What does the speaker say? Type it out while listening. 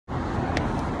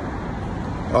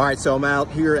All right, so I'm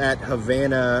out here at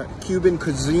Havana, Cuban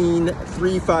Cuisine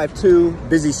 352,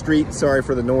 busy street, sorry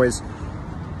for the noise,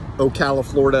 Ocala,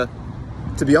 Florida.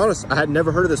 To be honest, I had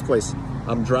never heard of this place.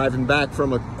 I'm driving back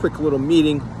from a quick little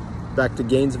meeting back to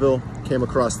Gainesville, came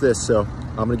across this, so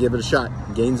I'm gonna give it a shot.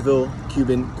 Gainesville,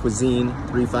 Cuban Cuisine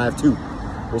 352,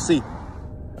 we'll see.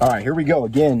 All right, here we go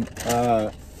again.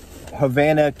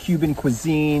 Havana, Cuban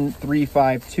Cuisine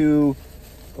 352,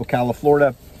 Ocala,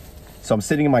 Florida. So I'm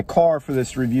sitting in my car for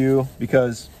this review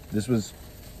because this was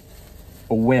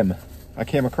a whim. I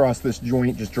came across this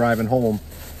joint just driving home.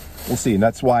 We'll see, and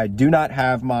that's why I do not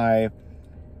have my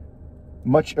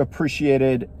much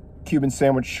appreciated Cuban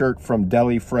sandwich shirt from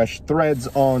Deli Fresh Threads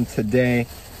on today,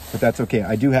 but that's okay.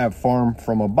 I do have Farm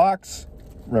From a Box,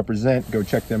 represent, go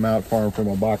check them out,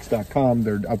 farmfromabox.com.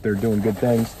 They're out there doing good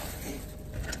things.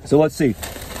 So let's see,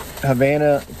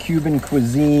 Havana, Cuban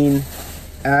Cuisine,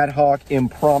 ad hoc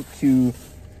impromptu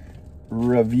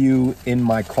review in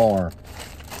my car.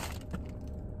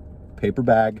 Paper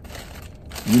bag.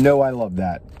 You know I love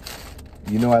that.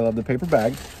 You know I love the paper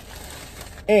bag.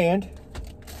 And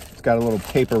it's got a little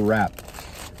paper wrap,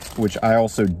 which I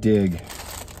also dig.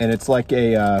 And it's like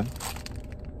a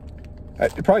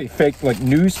probably fake, like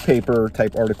newspaper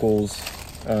type articles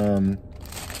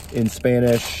in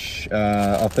Spanish,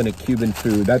 authentic Cuban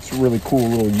food. That's a really cool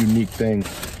little unique thing.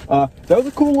 That was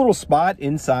a cool little spot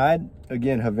inside.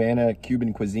 Again, Havana,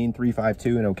 Cuban Cuisine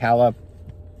 352 in Ocala.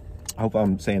 I hope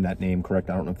I'm saying that name correct.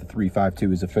 I don't know if the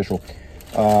 352 is official.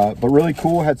 But really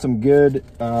cool. Had some good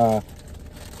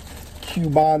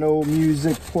Cubano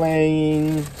music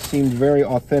playing. Seemed very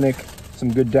authentic.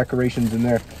 Some good decorations in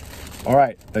there. All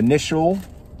right, initial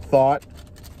thought,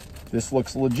 this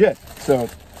looks legit. So,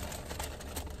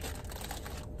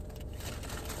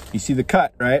 you see the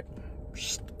cut, right?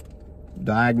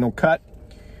 Diagonal cut,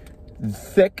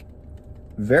 thick,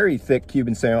 very thick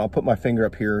Cuban sandwich. I'll put my finger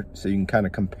up here so you can kind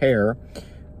of compare.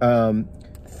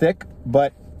 Thick,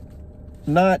 but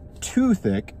not too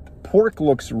thick. Pork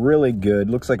looks really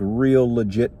good. Looks like real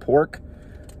legit pork.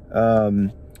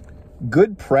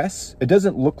 Good press. It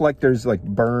doesn't look like there's like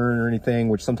burn or anything,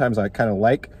 which sometimes I kind of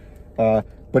like.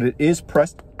 But it is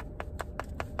pressed.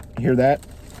 Hear that?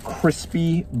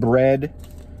 Crispy bread.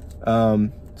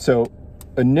 So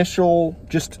initial,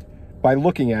 just by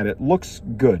looking at it, looks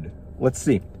good. Let's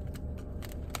see.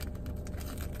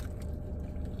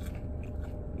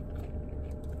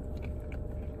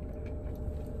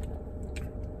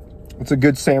 It's a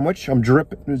good sandwich. I'm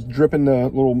dripping the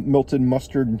little melted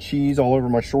mustard and cheese all over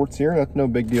my shorts here. That's no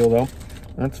big deal though.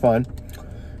 That's fine.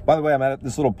 By the way, I'm at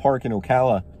this little park in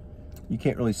Ocala. You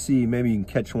can't really see. Maybe you can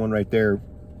catch one right there.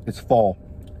 It's fall.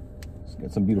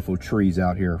 Got some beautiful trees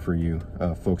out here for you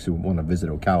folks who want to visit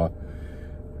Ocala.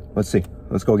 Let's see.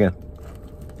 Let's go again.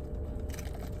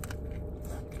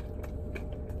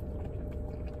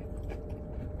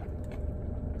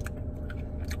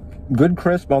 Good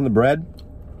crisp on the bread.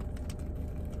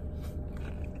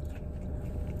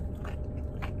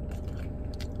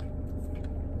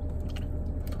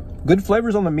 Good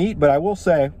flavors on the meat, but I will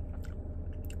say,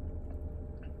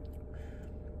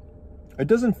 it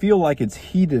doesn't feel like it's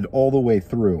heated all the way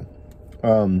through.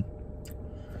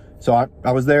 So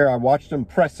I was there, I watched them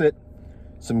press it,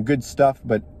 some good stuff,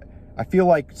 but I feel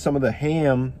like some of the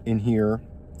ham in here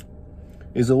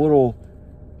is a little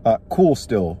cool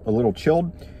still, a little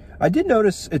chilled. I did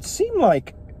notice, it seemed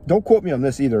like, don't quote me on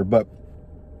this either, but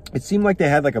it seemed like they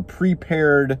had like a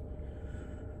prepared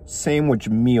sandwich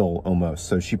meal almost.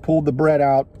 So she pulled the bread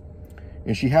out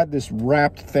and she had this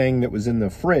wrapped thing that was in the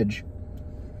fridge.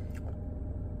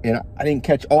 And I didn't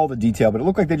catch all the detail, but it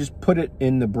looked like they just put it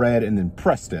in the bread and then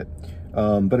pressed it.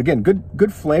 But again,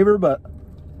 good flavor, but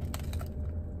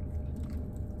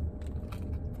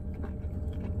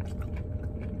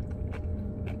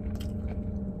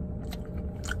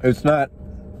it's not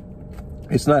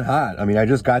hot. I mean, I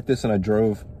just got this and I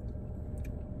drove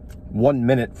 1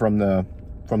 minute from the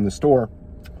store.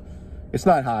 It's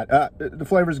not hot. The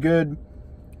flavor's good.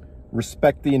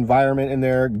 Respect the environment in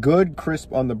there. Good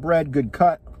crisp on the bread, good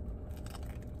cut.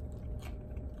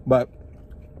 But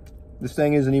this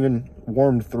thing isn't even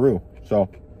warmed through. So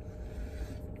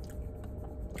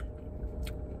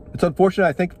it's unfortunate.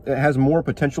 I think it has more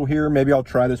potential here. Maybe I'll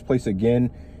try this place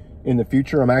again in the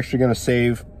future. I'm actually going to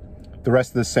save the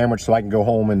rest of this sandwich so I can go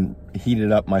home and heat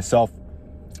it up myself.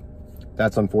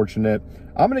 That's unfortunate.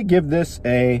 I'm going to give this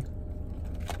a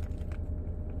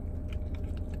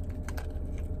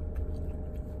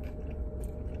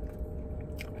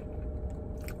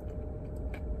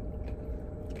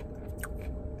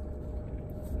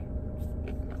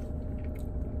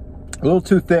little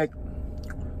too thick,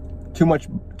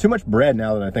 Too much bread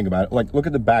now that I think about it. Like, look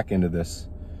at the back end of this.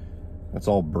 That's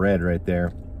all bread right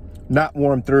there. Not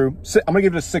warmed through. I'm gonna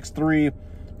give it a 6.3.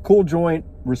 Cool joint.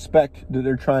 Respect that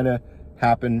they're trying to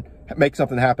make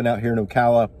something happen out here in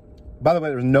Ocala. By the way,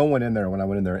 there's no one in there when I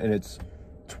went in there, and it's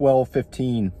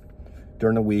 12:15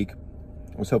 during the week.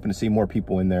 I was hoping to see more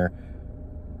people in there.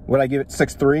 Would I give it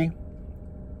 6.3?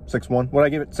 6.1? Would I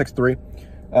give it 6.3?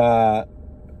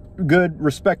 Good,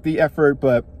 respect the effort,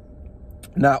 but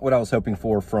not what I was hoping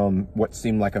for from what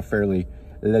seemed like a fairly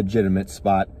legitimate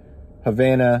spot.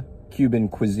 Havana Cuban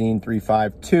Cuisine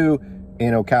 352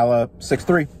 in Ocala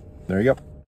 6.3. There you go.